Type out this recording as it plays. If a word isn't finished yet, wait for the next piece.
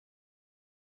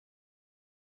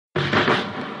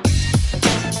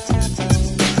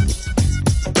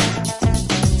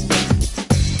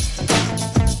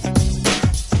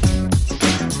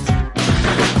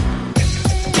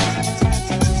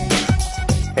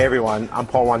Hey everyone, I'm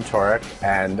Paul Wontorek,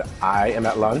 and I am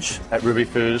at lunch at Ruby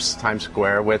Foo's Times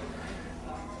Square with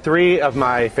three of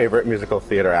my favorite musical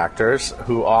theater actors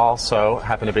who also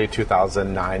happen to be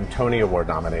 2009 Tony Award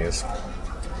nominees.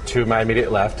 To my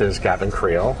immediate left is Gavin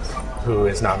Creel, who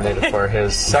is nominated for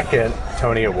his second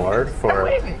Tony Award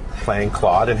for playing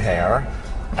Claude in Hair.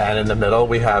 And in the middle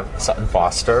we have Sutton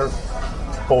Foster,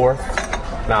 fourth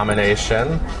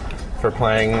nomination for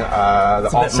playing the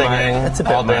all singing,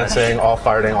 all dancing, all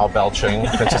farting, all belching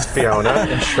Princess Fiona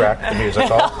in Shrek the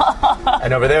musical.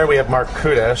 And over there we have Marc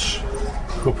Kudisch,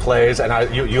 who plays,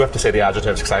 and you have to say the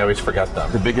adjectives because I always forget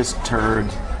them. The biggest turd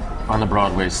on the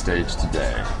Broadway stage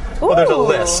today. Well, there's a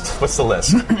list. What's the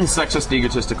list? Sexist,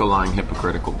 egotistical, lying,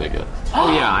 hypocritical bigot.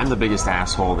 Oh yeah, I'm the biggest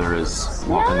asshole there is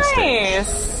walking the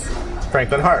stage.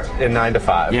 Franklin Hart in 9 to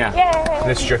 5. Yeah. Yay. And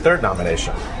this is your third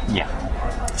nomination. Yeah.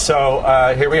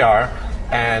 So here we are,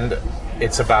 and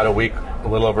it's about a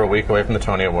little over a week away from the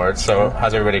Tony Awards. So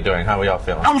how's everybody doing? How are we all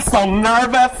feeling? I'm so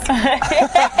nervous.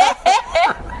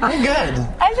 I'm good.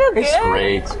 I feel good. It's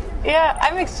great. Yeah,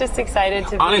 I'm just excited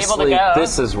to be Honestly, able to go.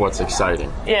 this is what's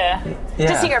exciting. Yeah.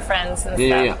 To see your friends and stuff.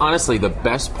 Yeah. Honestly, the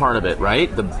best part of it,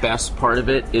 right? The best part of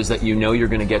it is that you know you're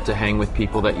going to get to hang with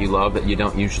people that you love that you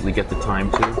don't usually get the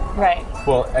time to. Right.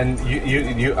 Well, and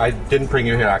you I didn't bring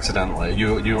you here accidentally.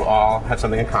 You all have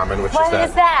something in common, which What is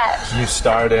is that? you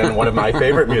starred in one of my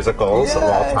favorite musicals of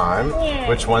all time,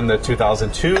 which won the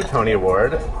 2002 Tony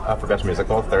Award for Best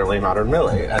Musical, Thoroughly Modern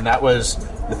Millie. And that was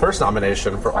the first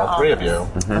nomination for all three of you.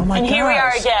 Mm-hmm. Oh my and here we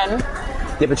are again.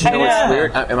 Yeah, but you know what's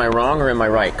weird? Am I wrong or am I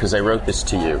right? Because I wrote this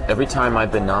to you. Every time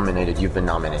I've been nominated, you've been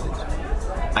nominated.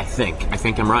 I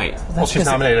think I'm right. Well, she's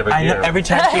nominated every year. Every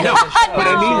time she does. But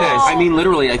I mean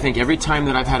literally, I think every time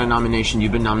that I've had a nomination,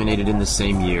 you've been nominated in the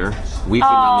same year. We've been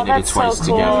nominated that's twice so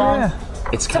cool. together.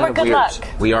 It's So kind we're of good weird. luck.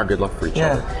 We are good luck for each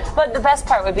other. But the best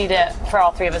part would be for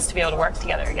all three of us to be able to work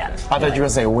together again. I thought you were going to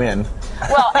say win.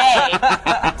 Well,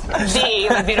 A. B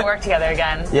would be to work together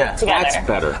again. Yeah. Together. That's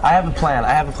better. I have a plan.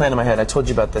 in my head. I told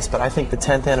you about this, but I think the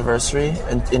 10th anniversary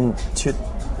in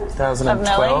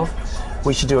 2012,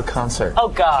 we should do a concert. Oh,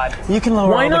 God. You can lower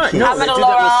Why all the not? keys. No, I'm they gonna do that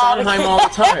lower with all the Sondheim all the I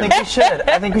time. think we should.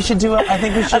 I think we should do it. I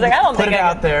think we should like, I don't put think it I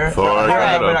out there.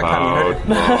 Forget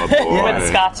With a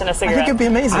scotch and a I cigarette. think it'd be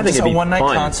amazing. I think Just it'd a be one-night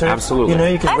fun. concert. Absolutely. You know,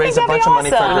 you could I raise a think that'd bunch be of money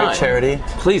for a awesome. great charity.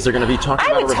 Please, they're going to be talking I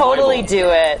about a would revival. totally do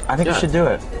it. I think we should do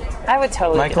it. I would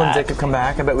totally Michael do and that. Dick could come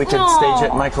back. I bet we could No. stage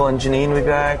it. Michael and Janine will be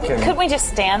back. And Couldn't we just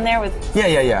stand there with...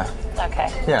 yeah.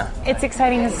 Okay. Yeah. It's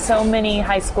exciting that so many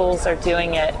high schools are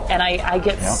doing it, and I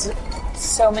get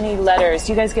so many letters.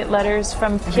 You guys get letters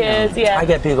from kids? Yeah. I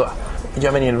get people. Do you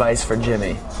have any advice for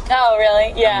Jimmy? Oh,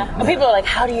 really? Yeah. And people are like,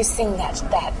 how do you sing that?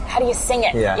 How do you sing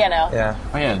it? Yeah. You know? Yeah.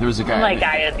 Oh yeah, there was a guy. I'm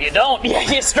like, you don't. Yeah,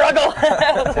 you struggle.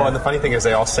 Well, and the funny thing is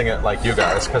they all sing it like you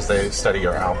guys because they study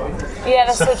your album. Yeah,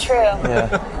 that's so true. Yeah.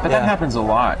 But that happens a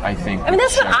lot, I think. I mean,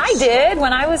 that's what I did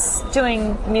when I was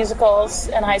doing musicals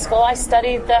in high school. I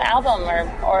studied the album,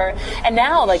 and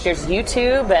now like there's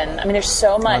YouTube, and I mean, there's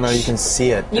so much. I know you can see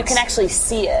it. You can actually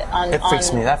see it on. It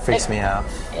freaks me. That freaks me out.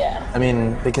 Yeah. I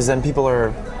mean, because then people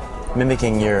are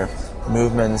mimicking your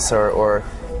movements, or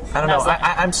I don't know.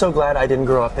 I'm so glad I didn't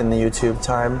grow up in the YouTube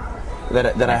time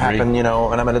that I happened, you know,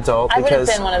 when I'm an adult. I would have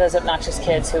Because been one of those obnoxious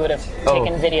kids who would have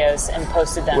taken videos and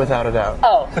posted them. without a doubt.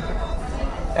 Oh.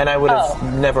 And I would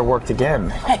have never worked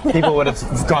again. People would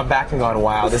have gone back and gone,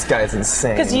 "Wow, this guy's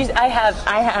insane." Because I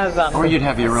have. Or you'd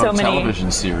have your so own many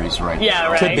television series, right? Yeah,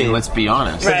 now. right. Could be. Let's be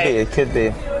honest. Could Right. be. It could be.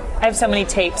 I have so many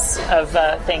tapes of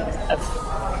things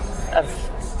of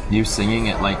You singing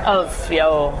it like.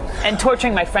 and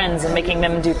torturing my friends and making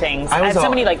them do things. I have so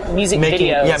many like music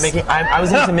videos. Yeah, I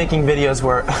was into making videos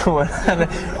where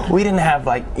we didn't have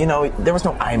there was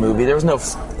no iMovie, there was no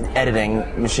editing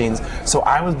machines, so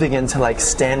I was big into like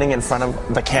standing in front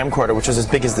of the camcorder, which was as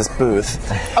big as this booth,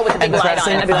 with the big light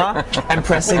on it. and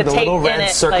pressing With the the little tape in red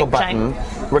it, circle like, button,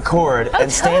 record, and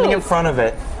standing in dope. front of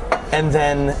it, and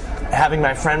then having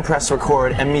my friend press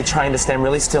record and me trying to stand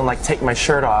really still and like take my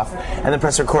shirt off and then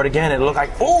press record again, and it looked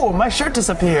like, oh, my shirt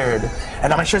disappeared and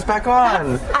now my shirt's back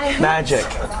on. Magic.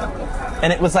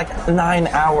 And it was like a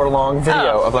 9-hour long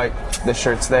video of like the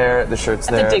shirt's there, the shirt's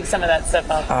there. To dig some of that stuff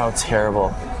up. Oh,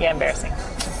 terrible. Yeah, embarrassing.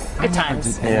 Good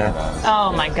times. Yeah.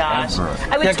 Oh my gosh.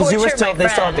 I would Yeah, because you were torture my they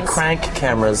still had the friends. crank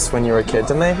cameras when you were a kid,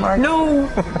 didn't they, Mark? No,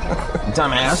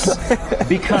 dumbass.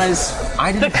 Because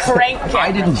I didn't. The crank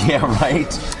I didn't. Yeah,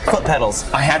 right. Foot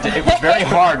pedals. I had to. It was very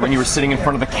hard when you were sitting in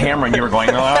front of the camera and you were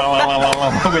going la, la, la, la, la,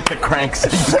 la, with the cranks.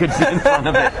 So you could be in front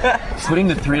of it. Putting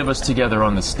the three of us together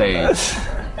on the stage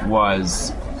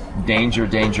was Danger,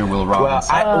 danger, Will Well,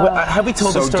 Robinson. have we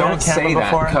told so this story don't on camera say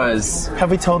that before? because Have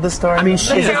we told this story? I mean,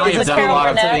 she Is and it- I is have it done a Carol lot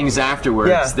of Burnett? things afterwards.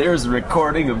 Yeah. There's a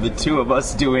recording of the two of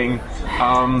us doing.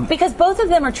 Because both of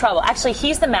them are trouble. Actually,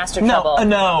 he's the master trouble. No. Oh,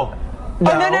 no.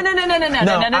 Okay,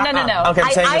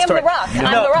 I'm saying I am am the Rock. I'm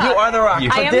No, the Rock. you are the Rock. I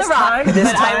But am this the Rock, time, but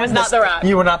I was not the Rock.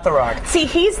 You were not the Rock. See,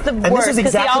 he's the And this worst is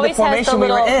because he exactly the always has the formation we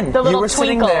little, were in. the You little were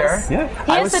sitting twinkles. there.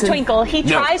 He I has was the sitting- twinkle. He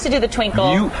No. tries to do the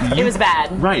twinkle. It was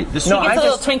bad. Right. This He No, gets I a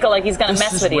little just- twinkle like he's going to this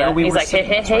mess is with where you. we He's were like, hey,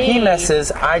 hey, sitting. hey. He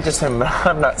messes. I just am.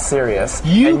 I'm not serious.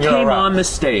 You And you're came a Rock. on the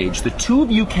stage. The two of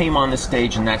you came on the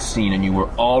stage in that scene, and you were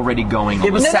already going.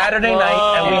 It was No, no. Saturday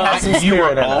night, and we had some You spirit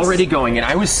were in us. already going, and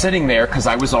I was sitting there because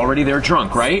I was already there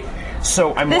drunk, right?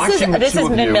 So I'm This watching the is two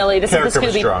of you. Millie. This is Character the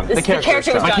was Scooby. drunk. This, The the character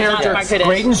character was was My drunk, not character, Marc Kudisch.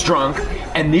 Graydon's drunk,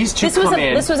 and these two come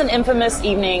in. This was an infamous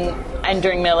evening and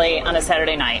during Millie on a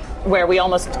Saturday night where we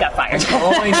almost got fired.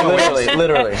 Only know it.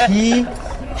 Literally.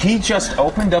 He just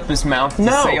opened up his mouth to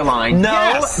say a line. No,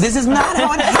 Yes. this is not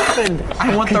how it happened.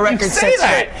 I want the you record say set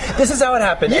that? straight. This is how it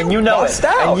happened, and you know it. bust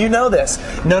out. And you know this.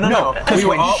 No. No, Because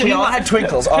we all had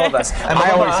twinkles, all of us. And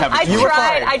I always have a I twinkle.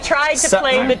 tried to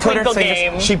play the put her twinkle fingers-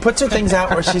 game. She puts her things out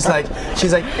where she's like,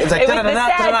 it's like, It was the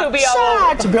sad to be all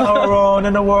sad to be all alone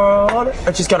in the world.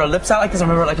 And she's got her lips out like this. I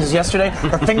remember like it was yesterday.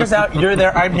 Her fingers out, you're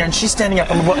there, I'm here, and she's standing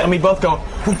up, and we both go.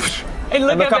 And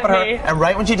look up at at her, me. and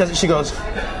right when she does it, she goes.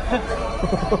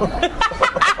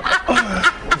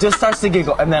 Just starts to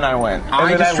giggle, and then I went. And I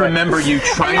then just went. remember you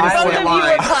trying to both say of a you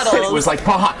line. were puddles. It was like,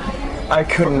 "Pah." I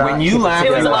could not. When you keep it laugh, It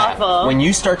was you together. laugh. awful. When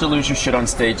you start to lose your shit on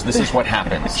stage, this is what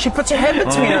happens. She puts her head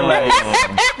between her legs.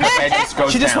 Your head just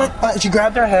goes She just down. went. She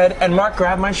grabbed her head, and Mark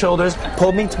grabbed my shoulders,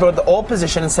 pulled me to the old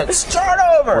position, and said, "Start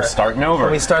over." We're starting over.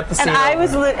 And we start the scene. And I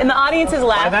was, and the audience is By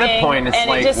laughing. that point, it's and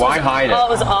like, it just why was, hide it? Oh, it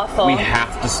was awful. We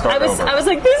have to start over. I was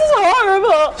like, this is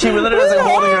horrible. She literally This was is like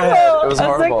holding her head. horrible. It was I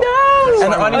horrible. like, no.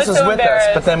 And the audience I was so with us. embarrassed.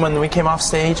 But then when we came off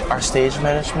stage, our stage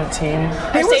management team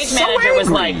Our stage manager was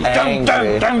like,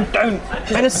 angry.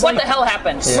 And it's what like, the hell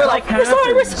happened? Yeah. We're like, we're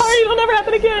sorry, it'll never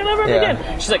happen again, it'll never happen Yeah.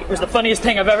 again. She's like, it was the funniest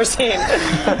thing I've ever seen.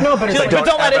 no, but it's She's like, but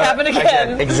don't let it happen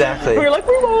again. Exactly. We were like,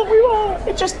 we won't.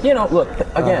 it just, you know, look,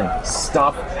 again,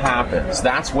 stuff happens.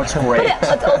 That's what's great.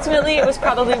 But ultimately, it was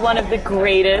probably one of the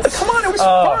greatest. Come on, it was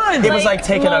fun. It was like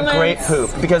taking a great moments. poop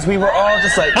because we were all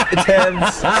just like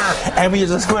tense, and we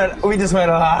just went. It was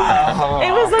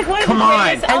like one of Come the on.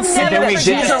 greatest. I'll And never then we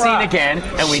forget did the it. scene again,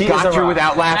 and we She is got a through rock.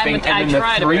 without laughing, I and then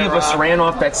try the to three be a of us rock. ran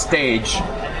off that stage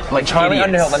like Charlie idiots.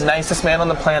 Underhill, the nicest man on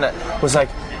the planet, was like,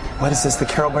 "What is this? The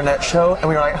Carol Burnett show?" And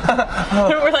we were like,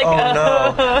 We're like, "Oh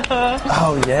no!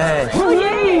 Oh yay! oh,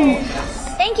 yay.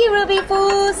 Thank you, Ruby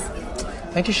Foos.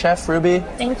 Thank you, Chef Ruby."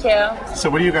 Thank you. So,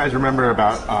 what do you guys remember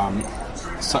about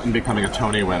Sutton becoming a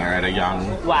Tony winner at a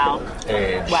young Wow.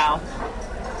 age? Wow.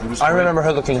 It was I great. remember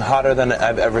her looking hotter than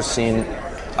I've ever seen,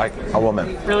 like a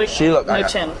woman. Really? She looked. No like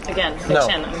chin. Again, no, No.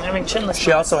 chin. I'm having chinless.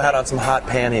 She also had on some hot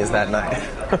panties that night.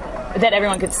 that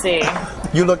everyone could see.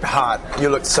 You looked hot. You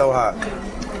looked so hot.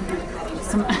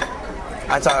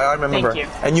 I remember. Thank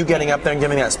you. And you getting up there and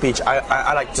giving that speech.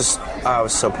 I like just. I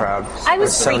was so proud. I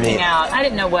was so freaking neat. out. I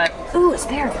didn't know what. Ooh,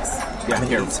 asparagus. Yeah,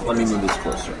 here, let me move this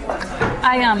closer.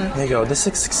 There you go. This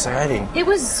is exciting. It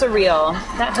was surreal.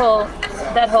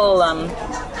 That whole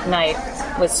night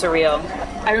was surreal.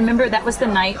 I remember that was the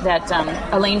night that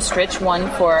Elaine Stritch won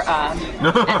for at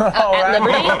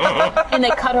Liberty, and they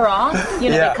cut her off. You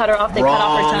know, Yeah. they cut her off. They cut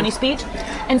off her Wrong. Tony speech.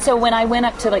 And so when I went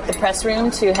up to like the press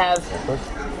room to have,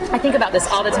 I think about this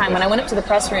all the time. When I went up to the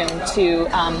press room to,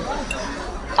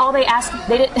 all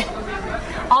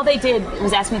they did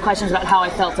was ask me questions about how I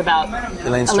felt about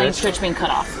Elaine Stritch? Stritch being cut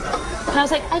off. And I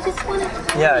was like, I just want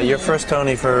to. Yeah, your first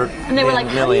Tony for. And they were like,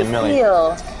 how do you Millie.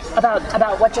 feel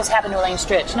about what just happened to Elaine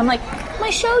Stritch? And I'm like, my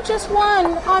show just won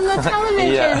on the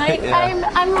television.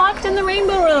 Yeah. I'm locked in the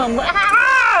rainbow room.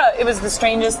 Ah! It was the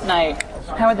strangest night.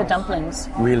 How are the dumplings?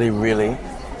 Really, really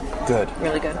good.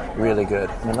 Really good. Really good.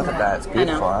 I mean, look at that. It's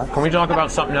beautiful, know. huh? Can we talk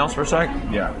about something else for a sec?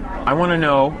 Yeah. I want to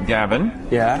know, Gavin,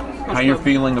 Yeah. how you're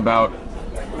feeling about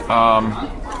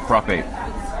Prop 8.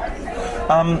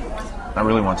 I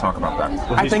really want to talk about that.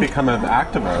 Well, he's think- become an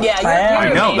activist. Yeah, I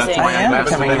you're know, amazing. that's why I am I'm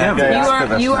becoming messing an with him.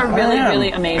 activist. You are really, I am.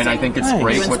 really amazing. And I think it's Thanks.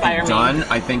 great You what inspire you've me. done.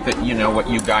 I think that, you know, what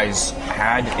you guys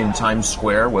had in Times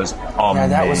Square was amazing. Yeah,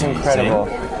 that was incredible.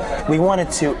 We wanted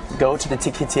to go to the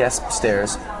TKTS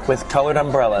stairs with colored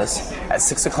umbrellas at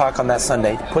 6 o'clock on that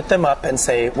Sunday, put them up and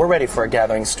say, we're ready for a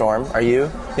gathering storm. Are you? You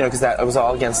know, because that it was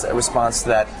all against a response to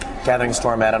that gathering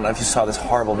storm ad. I don't know if you saw this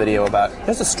horrible video about,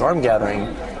 there's a storm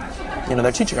gathering. You know,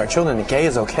 they're teaching our children that gay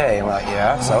is okay. And we're like,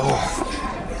 yeah, so.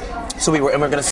 So we were going to